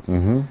დამარქვა.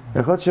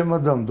 ეხლა ჩემმა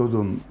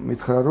დოდომ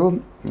მითხრა რომ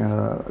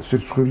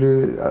სირცხვილი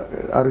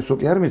არისო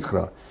კი არ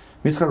მითხრა.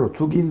 მითხრა რომ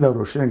თუ გინდა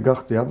რომ შენ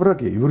გახდე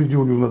აბრაგი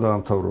იურიდიული უნდა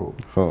დაამთავრო.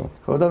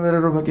 ხო და მე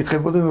რომ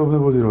მეკითხებოდი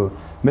მეუბნებოდი რომ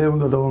მე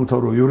უნდა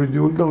დავამთავრო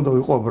იურიდიული და უნდა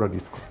ვიყო აბრაგი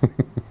თქვა.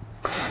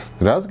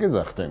 რას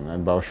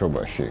გეძახდნენ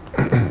ბავშვობაში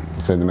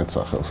ზედმეტ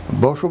სახელს?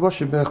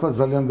 ბავშვობაში მე ახლა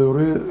ძალიან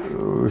ბევრი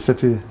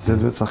ესეთი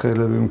ზედმეტ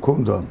სახელები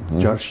მქონდა.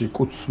 ჯარში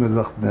კუცს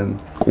მეძახდნენ.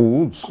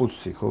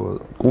 კუცი ხო.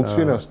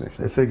 კუცი რას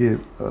ნიშნავს? ესე იგი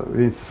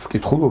ვინც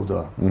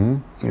კითხულობდა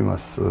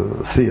იმას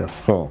სიას.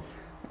 ხო.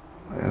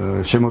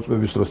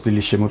 შემოწმების დროს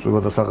დილის შემოწმება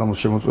და საღამოს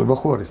შემოწმება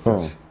ხო არის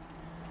ჯარში.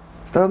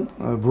 და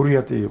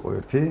ბურიატი იყო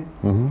ერთი,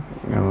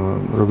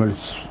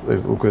 რომელიც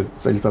უკვე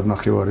წელიწად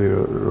ნახევარი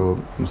რომ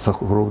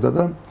მსახურობდა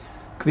და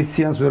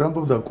კვიციანს ვერ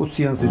ამბობდა,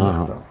 კუციანს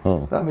იძახდა.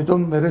 და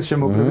ამიტომ მე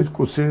შემოგლებით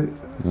კუცი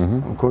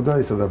მქონდა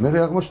ისა და მე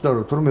აღმოჩნდა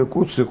რომ თურმე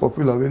კუცი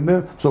ყოფილა ვინმე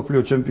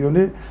მსოფლიო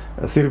ჩემპიონი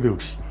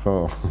სირბილში. ხო.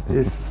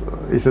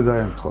 ისე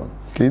დაემთხვა.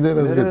 კიდე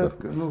რას გეძახთ?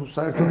 ნუ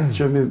საერთოდ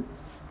ჩემი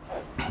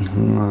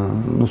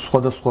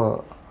სხვადასხვა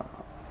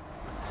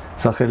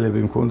სახელები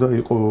მქონდა,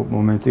 იყო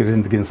მომენტი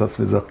რენტგენსაც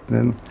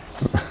მეძახდნენ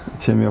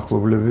ჩემი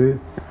ახლობლები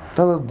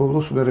და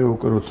ბოლოს მე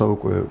უკვე როცა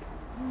უკვე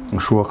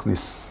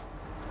შუახნის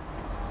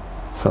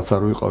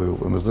საცარო იყავი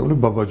უკვე მეზობლი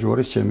ბაბაჯო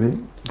არის ჩემი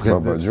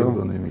დღემდე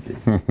ფსევდონიმი კი.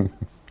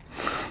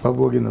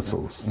 ბაბუა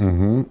გენაცოლოს.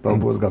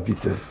 ბაბუას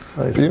გაფიცე.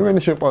 პირველი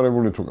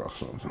შეყარებული თუ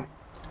გახსოვთ?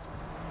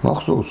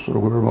 მახსოვს,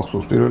 როგორ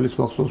მახსოვს, პირველიც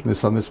მახსოვს,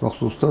 მესამეც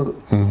მახსოვს და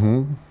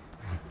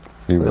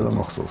ყველა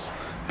მახსოვს.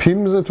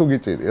 ფილმზე თუ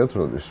გიტირიათ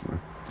როდისმე?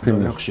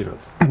 ფილმი ხშირად.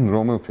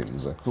 რომელ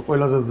ფილმზე? ნუ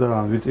ყველაზე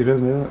ძალიან ვიტირე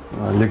მე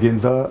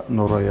ლეგენდა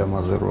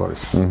ნორაიამაზე რო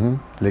არის.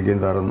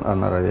 ლეგენდა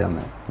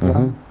ანარაიამე.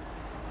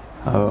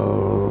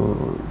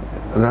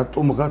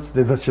 რატომღაც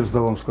დედაჩემს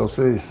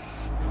დავამსგავსე ის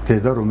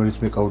დედა რომელიც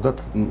მიყავდათ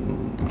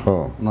ხო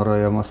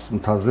ნორაიამას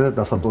მთაზე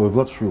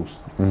დასატოვებლად შვილს.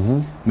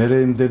 მე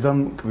იმ დედამ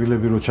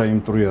კბილები რო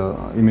ჩაიმტრია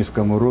იმის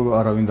გამო რომ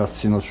არავინ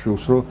დასცინოს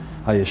შვილს რომ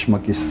აი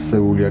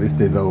ეშმაკისეული არის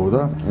დედაო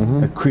და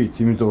ქვით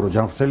იმიტომ რომ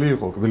ჯანმრთელი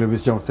იყო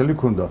კბილების ჯანმრთელი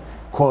ქონდა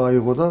ხო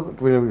აიღო და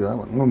კბილები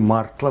ნუ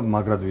მართლა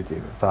მაგრად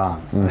ვიტირე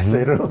ძალიან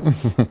ესე რომ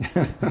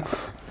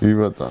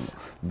იბატონო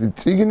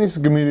წიგნის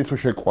გმირი თუ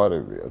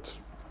შეყვარებიათ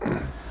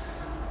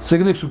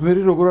ციგნის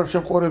გმირი როგორ არ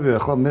შემყვარებია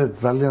ახლა მე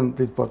ძალიან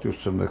დიდ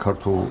პატივს ვცემ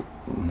ქართულ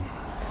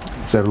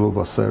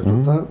წერლობას საერთოდ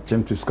და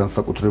ჩემთვის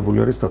განსაკუთრებული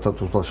არის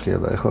დათათუძაშხია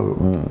და ახლა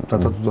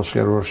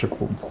დათათუძაშხია რო არ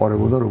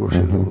შეყვარებოდა როგორ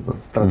შეიძლება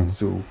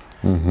ტრადიციულ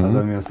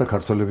ადამიანს და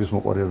ქართველების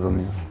მოყვარე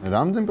ადამიანს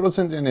რამდენ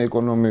პროცენტიანი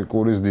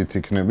ეკონომიკური ზრდით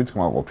იქნებით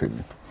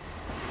კმაყოფილი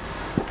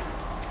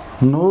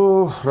ნუ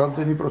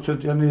რამდენი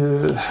პროცენტიანი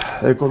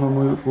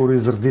ეკონომიკური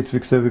ზრდით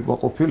ვიქნები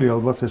კმაყოფილი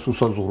ალბათ ეს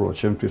უსაზღვროა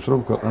ჩემთვის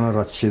რომ ქვეყანა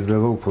რაც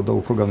შეიძლება უფრო და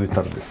უფრო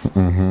განვითარდეს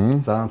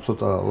ძალიან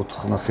ცოტა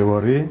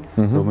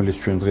 4.5 რომელიც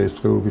ჩვენ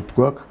დღესდღეობით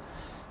გვაქვს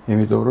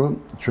იმიტომ რომ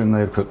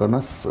ჩვენნაირ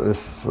ქვეყანას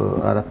ეს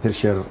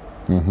არაფერში არ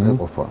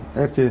ეყოფა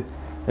ერთი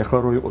ეხლა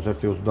რო იყოს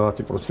ერთი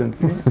 30%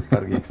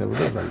 კარგი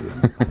იქნებოდა ძალიან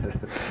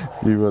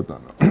კი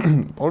ბატონო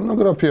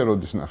პორნოგრაფია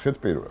როდის ნახეთ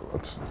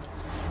პირველად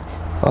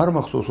არ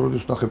მახსოვს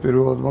როდის ნახე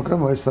პირველად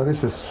მაგრამ ეს არის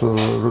ეს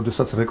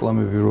როდესაც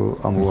რეკლამები რო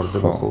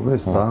ამოვარდება ხოლმე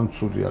ეს ძალიან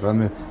ცუდია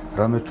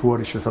რამე თუ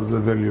არის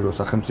შესაძლებელი რომ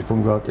სახელმწიფომ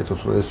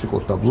გააკეთოს რომ ეს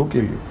იყოს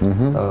დაბლოკილი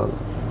და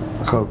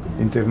ახლა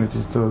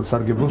ინტერნეტით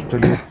სარგებლობს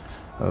მთელი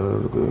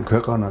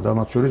ქვეყანა და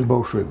მათ შორის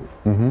ბავშვები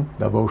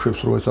და ბავშვებს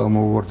რო ეს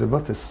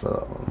ამოვარდებათ ეს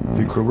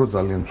ვფიქრობ რომ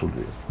ძალიან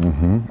ცუდია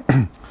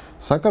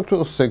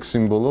საქართველოს სექს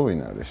სიმბოლო ვინ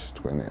არის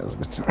თქვენი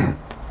აზრით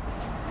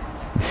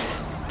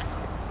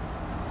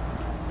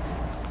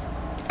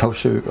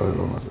თავშევიკავებ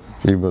ამაზე.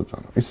 კი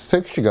ბატონო. ის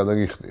სექსში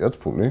გადაგიხდიათ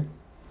ფული?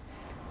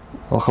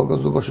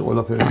 ახალგაზრდობაში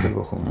ყველაფერი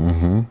ხდება ხოლმე.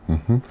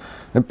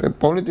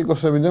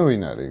 პოლიტიკოსებიდან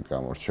ვინ არის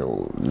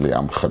გამორჩეული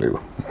ამ ხრივ?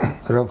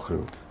 რა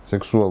ხრივ?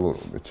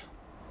 სექსუალურობით.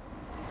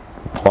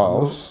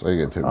 ყავს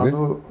ეგეთები?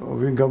 ანუ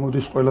ვინ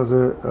გამოდის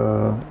ყველაზე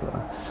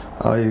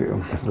აი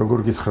როგორ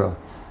გითხრა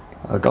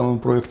კანონ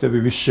პროექტები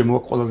ვის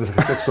შემოაქვს ყველაზე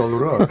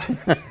სექსუალურად?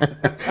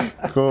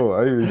 ხო,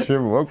 აი ვის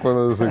შემოაქვს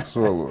ყველაზე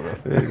სექსუალურად.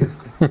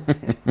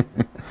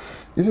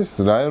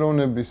 ისეს რა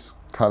ეროვნების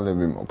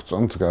ქალები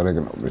მოგწონთ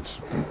გარეგნობით?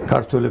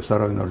 ქართველებს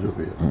არავინ არ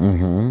ჯობია.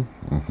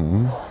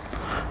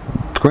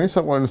 თქვენი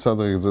საყვარელი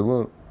სადღეგრძელო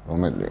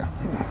რომელია?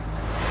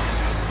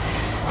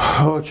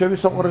 ჩემი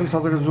საყვარელი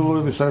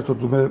სადღეგრძელოები საერთოდ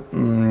მე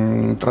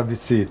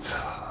ტრადიციით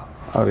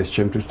არის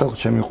ჩემთვის და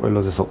ჩემი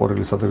ყველაზე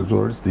საყვარელი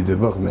სადღეგრძელო არის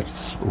დიდება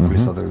ღმერთს,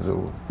 უფლის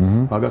სადღეგრძელო.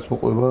 მაგას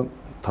მოყვება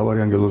თავარი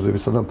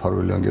ანგელოზებისა და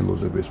მფარველი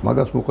ანგელოზების.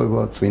 მაგას მოყვება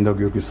წმინდა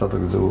გიორგის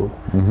სადღეგრძელო.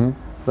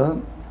 და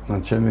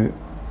ჩემი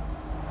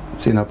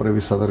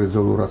წინაპრების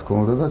სადღეგრძელო რა თქმა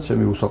უნდა და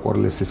ჩემი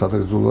უსაყვარლესი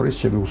სადღეგრძელო არის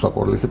ჩემი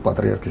უსაყვარლესი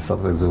პატრიარქის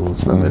სადღეგრძელოც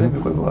და მე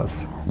მიყვება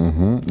ასე.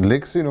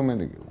 ლექსი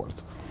რომელი გიყვართ?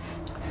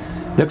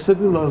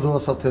 ლექსები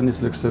ლადოასათენის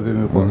ლექსები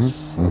მიყვარს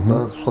და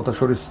სხვათა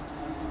შორის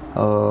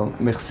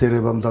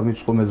მეხსიერებამ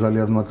დამიწყო მე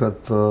ძალიან მაგრად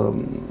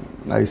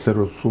აი ესე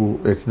რომ სულ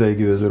ერთი და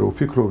იგივეზე რომ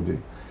ვფიქრობდი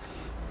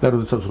და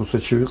როდესაც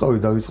რუსეთში ვიყავი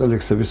დავიწყე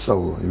ლექსების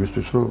სწავლა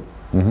იმისთვის რომ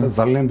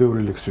ძალიან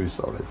ბევრი ლექსი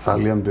ვისწავლე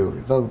ძალიან ბევრი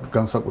და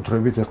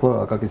განსაკუთრებით ახლა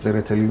აკაკი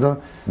წერეთელი და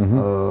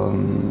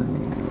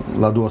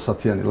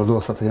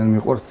ლადოასათიანი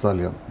მიყვარს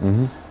ძალიან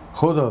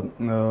ხო და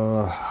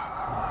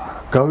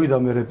გავიდა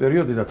მე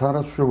პერიოდი და თან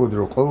რაც ვშობოდი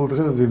რომ ყოველ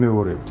დღე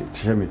ვიმეორებდი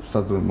ჩემი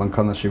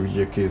მანქანაში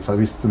ვიჯექი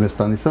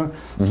მესტანისა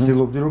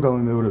ვცდილობდი რომ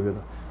გამემეორებია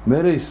და მე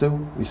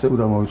ისევ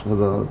დამავიწყდა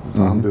და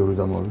ამ ბევრი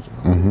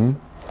დამავიწყდა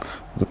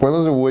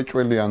ყველაზე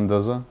უეჭველი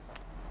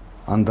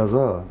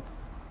ანდაზა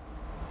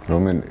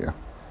რომელია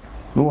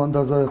ნუ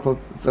ანდაზა ახლა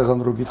წეგან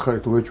რო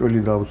გითხარით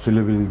უეჭველი და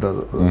აუცილებელი და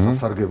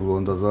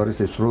სასარგებლო ანდაზა არის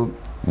ეს რომ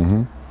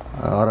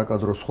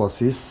არაკადრო სხვას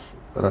ის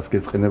რაც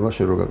გეწყინება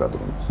შენ რო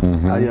გაკადრონო.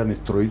 აი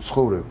ამით რო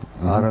იცხოვრებ,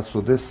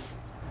 არასოდეს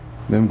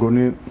მე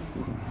მგონი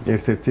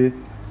ერთ-ერთი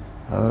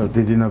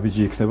დიდი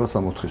ნაბიჯი იქნება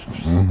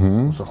სამოთხისთვის.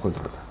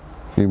 მოსახვედრად.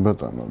 კი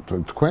ბატონო,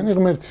 თქვენი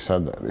ღმერთი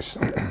სად არის?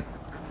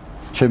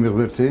 ჩემი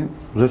ღმერთი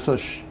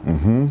ზესაში.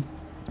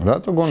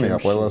 რატო გონია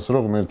ყველას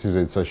რომ ღმერთი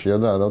ზეცაშია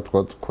და არა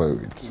თქვა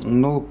ქვევით?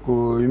 ნუ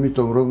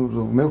იმიტომ რომ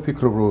მე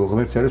ვფიქრობ რომ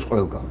ღმერთი არის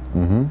ყველგან.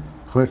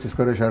 ღმერთის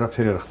გარეშე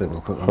არაფერი არ ხდება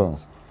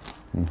ქვეყანაში.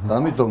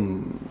 ამიტომ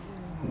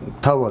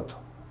თავად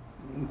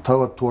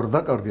თუ არ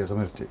დაკარგე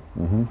ღმერთი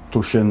თუ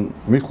შენ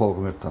მიხვალ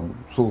ღმერთთან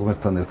სულ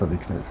ღმერთთან ერთად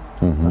იქნები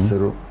ასე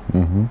რომ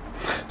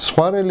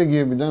სხვა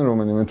რელიგიებიდან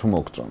რომელიმე თუ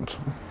მოგწონთ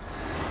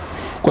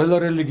ყველა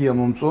რელიგია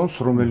მომწონს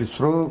რომელიც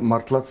რომ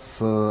მართლაც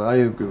აი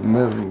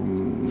მე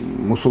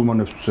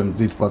მუსულმანებს ვცემ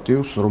დიდ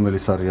პატივს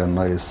რომელიც არიან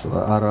აი ეს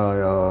არა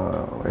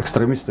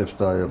ექსტრემისტებს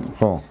და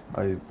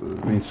აი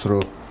ვინც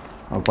რომ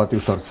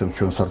პატივს არცემს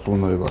ჩვენ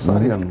სარწმუნოებას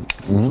არიან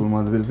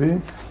მუსულმანები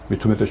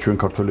მით უმეტეს ჩვენ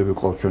ქართველები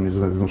ყავს ჩვენი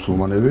ძმები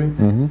მუსულმანები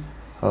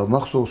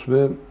მახსოვს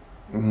მე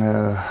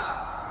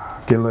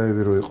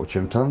გელაევი რო იყო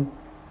ჩემთან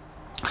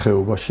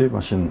ხეობაში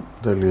მაშინ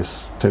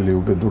მთელი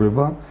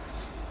უბედურება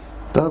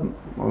და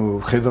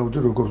ხედავდი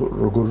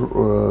როგორ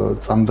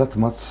წამდათ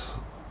მათ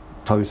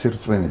თავისი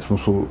რწმენის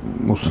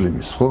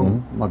მუსლიმის ხო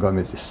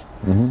მაგამეტის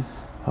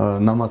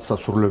ნამაზს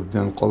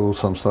ასრულებდნენ ყოველ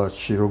 3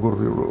 საათში როგორ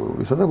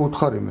ისა და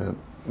მოთხარი მე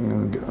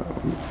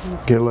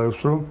გელაევს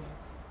რომ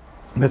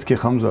მეთქი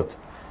ხამზად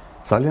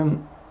ძალიან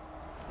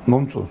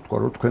მომწონს თქვა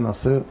რომ თქვენ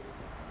ასე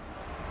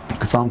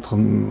გწამთ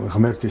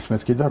ღმერთის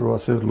მეთქი და რომ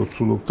ასე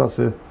ლოცულობთ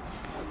ასე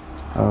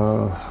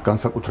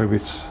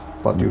განსაკუთრებით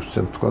პატივს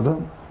ვცემთ თქვა და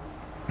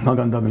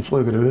მაგან დამიწყო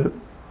ეგრევე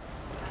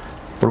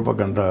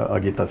პროპაგანდა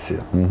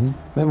აგიტაცია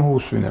მე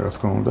მოусვინე რა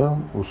თქმა უნდა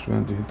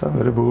უსვენდი და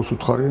მე ბოლოს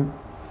უთხარი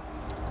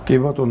კი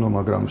ბატონო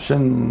მაგრამ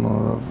შენ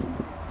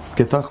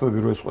გეთანხმები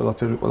რომ ეს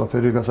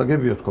ყველაფერი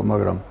გასაგებია თქო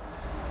მაგრამ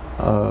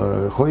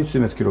ხო იცი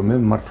მეთქი რომ მე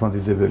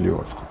მართლმადიდებელი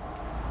ვარ თქო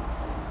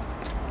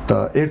და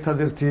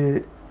ერთადერთი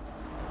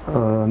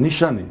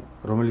ნიშანი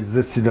რომელიც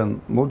ზეციდან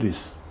მოდის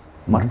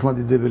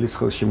მართლმადიდებლის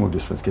ხელში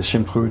მოდის მეთქი ეს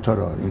შემთხვევით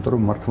არაა იმიტომ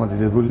რომ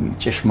მართლმადიდებელი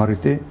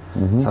ჭეშმარიტი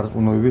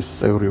სარწმუნოების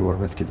წევრი ვარ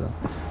მეთქი და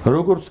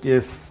როგორც კი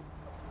ეს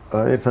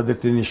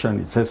ერთადერთი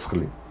ნიშანი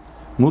ცეცხლი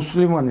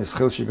მუსლიმანის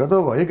ხელში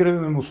გადავა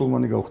ეგრევე მე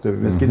მუსულმანი გავხდები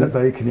მეთქი და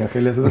დაიქნია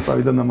ხელიაზე და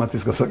წავიდა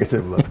ნამათის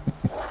გასაკეთებლად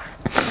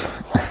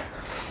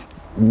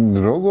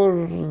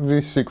როგორი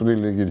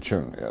სიკვდილი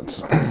გირჩევნიათ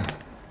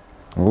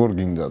როგორ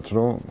გინდათ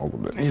რომ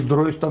მოგვდეთ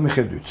დროის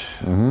დამიხედვით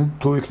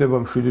თუ იქნება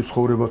მშვიდი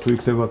ცხოვრება თუ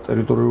იქნება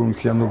ტერიტორიული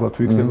მთლიანობა თუ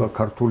იქნება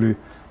ქართული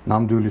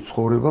ნამდვილი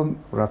ცხოვრება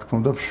რა თქმა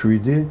უნდა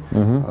მშვიდი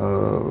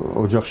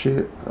ოჯახში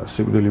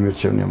სიკვდილი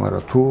მირჩევნია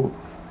მაგრამ თუ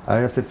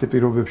აი ასეთი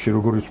პირობებში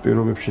როგორიც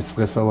პირობებშიც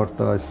დღესა ვართ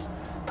და ეს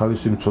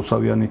თავისი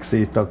მცოცავიანი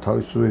ქსით და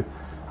თავისი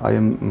აი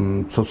ამ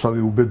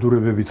მცოცავი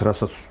უბედურებებით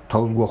რასაც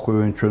თავს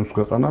გვახვევენ ჩვენს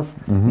ქვეყანას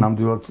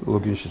ნამდვილად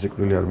ლოგინში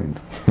სიკვდილი არ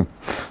მინდა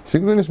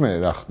სიკვდილის მერე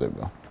რა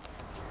ხდება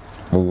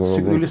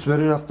სიკვდილის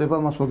მერე რა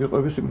ხდება მას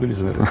მოგიყვები სიკვდილის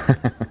მერე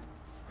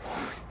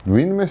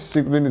ვინმე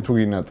სიკვდილი თუ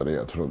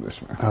გინატრიათ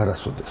როდესმე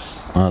არასოდეს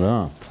არა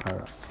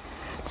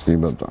კი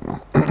ბატონო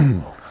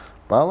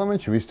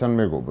პარლამენტში ვისთან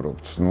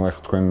მეგობრობთ ნუ ახ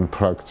თქვენ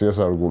ფრაქციას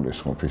არ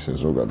გულისხმობ ისე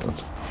ზოგადად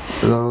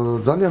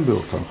ძალიან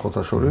ბევრთან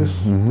ხოთა შორის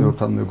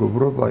ბევრთან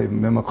მეგობრობ აი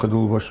მე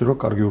მაქვს რომ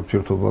კარგი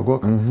ურთიერთობა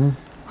გვაქვს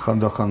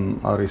ხანდახან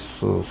არის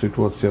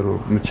სიტუაცია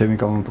რომ ჩემი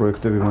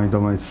კანონპროექტები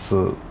მაინდა-მაინც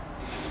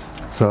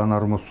ძალიან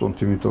არ მოსწონთ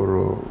იმიტომ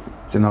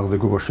რომ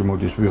წინააღმდეგობაში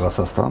მოდის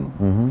ვიღაცასთან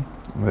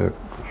მე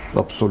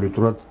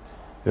აბსოლუტურად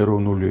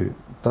ეროვნული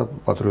და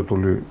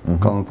პატრიოტული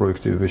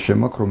კანონპროექტები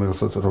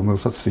შემაქვს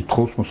რომელსაც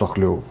ითხოვს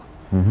მოსახლეობა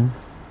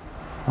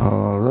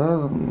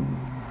და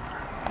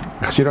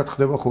ხშირად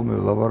ხდება ხოლმე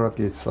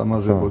ლაბარაკიც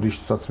ამაზე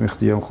ბოდიშსაც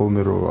მიხდიან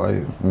ხოლმე რომ აი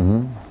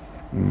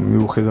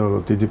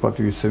მიუხედავად დიდი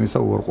პატრიოტიზმისა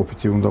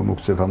უარყოფითი უნდა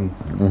მოგცეთ ამ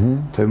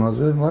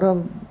თემაზე, მაგრამ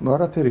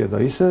არაფერია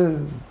და ისე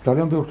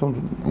ძალიან ბევრ თემს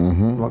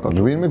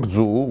ვაკაცობ. ვინმე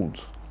გძულთ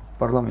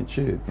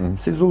პარლამენტში?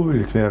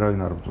 სიძულვილით მე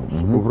არავინ არ ბრძოლს.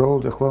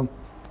 უბრალოდ ეხლა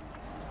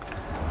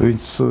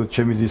ვინც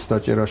ჩემი დის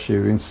დაჭერაში,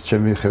 ვინც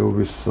ჩემი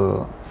ხეობის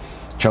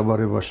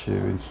ჩაბარებაში,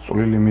 ვინც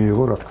წვლილი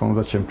მიიღო, რა თქმა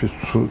უნდა, ჩემთვის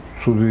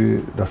ცუდი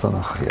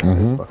დასანახია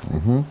ეს ფაქტი.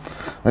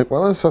 აი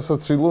ყველაზე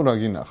სასაცილო რა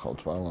გინახავთ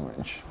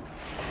პარლამენტში?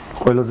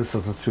 ყველაზე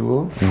სასაცილო?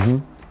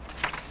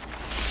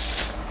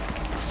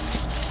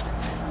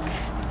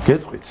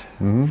 გეტყვით.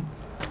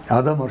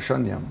 ადამ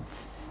არშანიამ.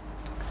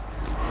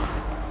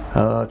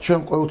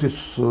 ჩვენ ყოველთვის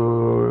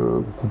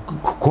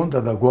გქონდა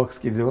და გვაქვს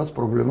კიდევაც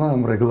პრობლემა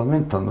ამ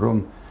რეგლამენტთან, რომ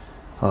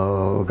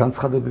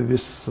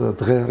განცხადებების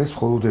დღე არის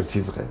მხოლოდ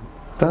ერთი დღე.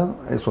 და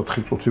ეს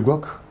 4 წუთი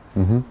გვაქვს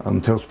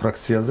მთელს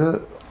ფრაქციაზე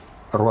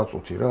 8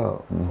 წუთი რა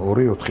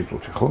 2-4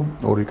 წუთი ხო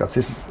 2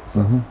 კაცის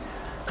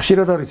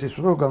ხშირად არის ის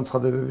რომ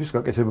განცხადებების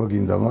გაკეთება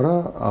გინდა მაგრამ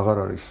აღარ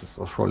არის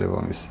საშუალება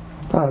მისი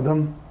და ადამ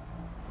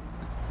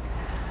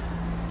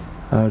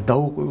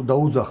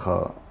დაუძახა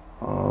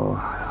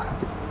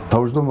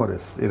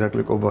თავმჯდომარეს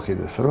ირაკლი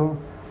კობახიძეს რომ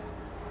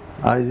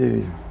აი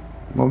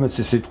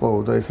მომეცი სიტყვაო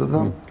და ესა და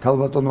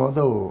ქალბატონო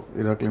ადაო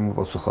ირაკლი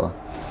მოპასუხა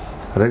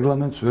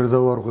რეგლამენტს ვერ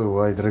დავარღვევ,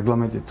 აი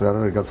რეგლამენტით არ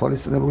არის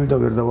გათვალისწინებული და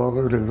ვერ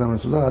დავარღვევ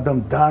რეგლამენტს და ადამ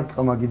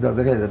დაარტყა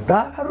მაგიდაზე და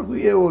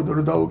დაარღვიეო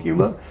რომ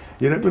დაუკილა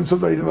ირაკლიმ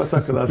ცოტა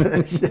იზმასაკლა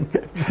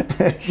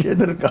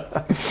შედრკა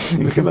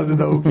იმხელაზე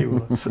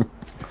დაუკილა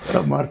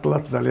და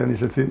მართლაც ძალიან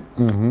ისეთი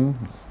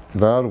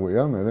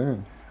დაარღვია მე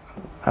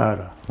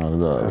არა არ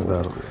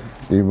დაარღვია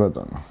კი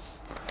ბატონო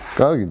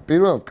კარგი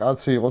პირველად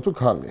კაცი იყო თუ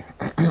ხალი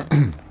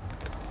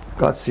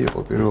კაცი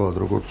იყო პირველად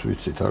როგორც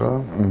ვიცით არა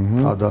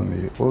ადამი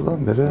იყო და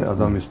მე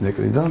ადამის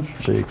ნეკლიდან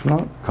შეიქმნა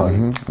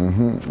ქალი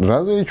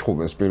რაზე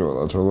იჩხუბეს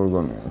პირველად როგორ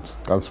გონიათ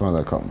კაცმა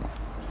და ქალმა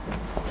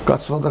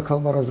კაცმა და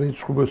ქალმა რაზე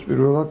იჩხუბეს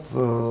პირველად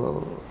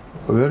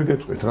ვერ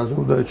გეტყვით რაზე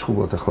უნდა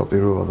იჩხუბოთ ახლა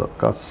პირველად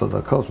კაცსა და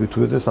ქალს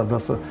მithumetes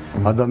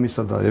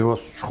ადამისა და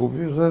ევას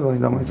ჩხუბიზე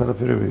მაინც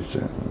არაფერი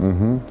ვიცი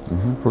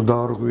რომ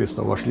დაარღვიეს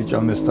და ვაშლი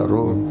ჭამეს და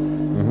რომ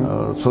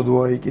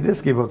ცოდვა იყიდეს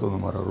კი ბატონო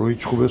მაგრამ რო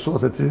იჩხუბესო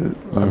ასეთი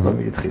არ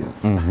დამიკითხია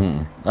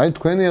აი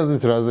თქვენი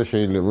აზრით რაზე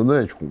შეიძლება და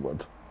იჩხუბოთ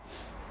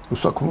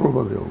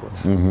უსაქმურობაზე ალბათ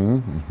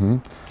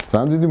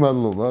ძალიან დიდი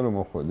მადლობა რომ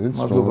მოხვედით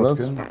სტუმრად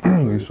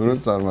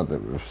ვისურვებთ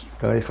წარმატებებს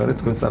გაიხარეთ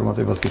თქვენ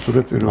წარმატებას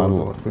გისურვებთ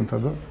პირველად თქვენთან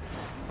და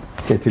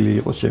კეთილი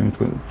იყოს ჩემი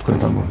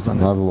თქვენთან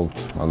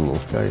მოგზაურობა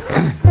მადლობთ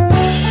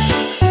გაიხარეთ